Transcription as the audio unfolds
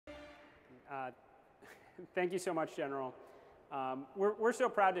Uh, Thank you so much, General. We're so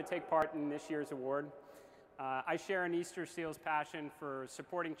proud to take part in this year's award. I share an Easter Seal's passion for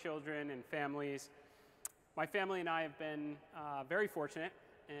supporting children and families. My family and I have been very fortunate,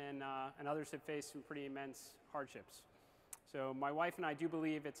 and others have faced some pretty immense hardships. So my wife and I do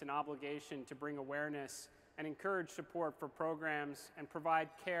believe it's an obligation to bring awareness and encourage support for programs and provide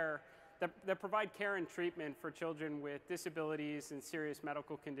care that provide care and treatment for children with disabilities and serious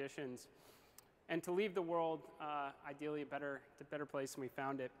medical conditions, and to leave the world ideally a better place than we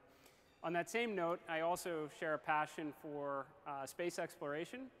found it. On that same note, I also share a passion for space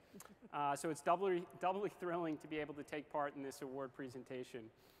exploration, so it's doubly thrilling to be able to take part in this award presentation.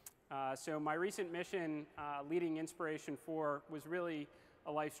 So my recent mission, leading Inspiration 4, was really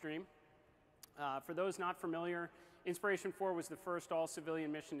a life stream. For those not familiar, Inspiration 4 was the first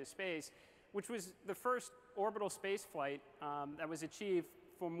all-civilian mission to space, which was the first orbital space flight that was achieved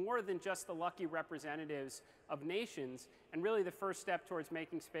for more than just the lucky representatives of nations, and really the first step towards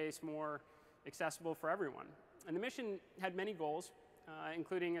making space more accessible for everyone. And the mission had many goals,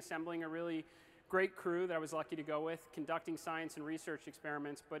 including assembling a really great crew that I was lucky to go with, conducting science and research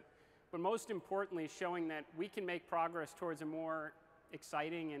experiments, but most importantly, showing that we can make progress towards a more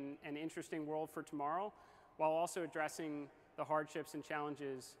exciting and interesting world for tomorrow, while also addressing the hardships and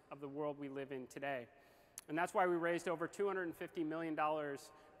challenges of the world we live in today. And that's why we raised over $250 million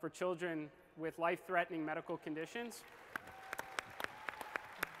for children with life-threatening medical conditions.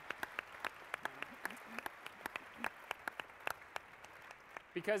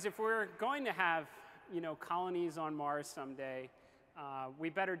 Because if we're going to have, colonies on Mars someday, we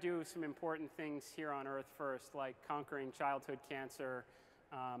better do some important things here on Earth first, like conquering childhood cancer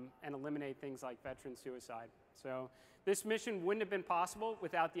and eliminate things like veteran suicide. So this mission wouldn't have been possible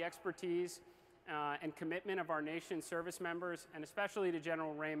without the expertise and commitment of our nation's service members, and especially to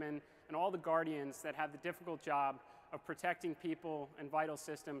General Raymond and all the guardians that have the difficult job of protecting people and vital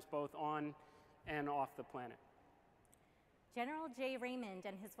systems both on and off the planet. General J. Raymond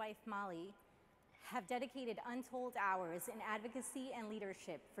and his wife Molly have dedicated untold hours in advocacy and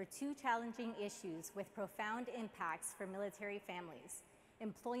leadership for two challenging issues with profound impacts for military families: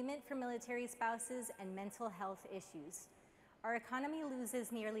 employment for military spouses and mental health issues. Our economy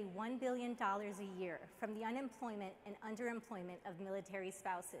loses nearly $1 billion a year from the unemployment and underemployment of military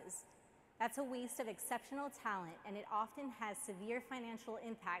spouses. That's a waste of exceptional talent, and it often has severe financial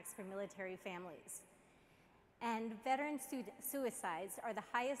impacts for military families. And veteran suicides are the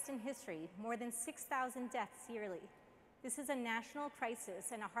highest in history, more than 6,000 deaths yearly. This is a national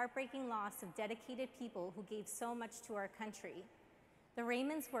crisis and a heartbreaking loss of dedicated people who gave so much to our country. The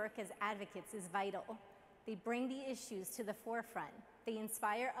Raymonds' work as advocates is vital. They bring the issues to the forefront. They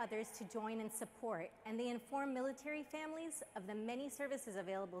inspire others to join and support, and they inform military families of the many services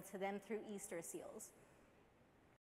available to them through Easter Seals.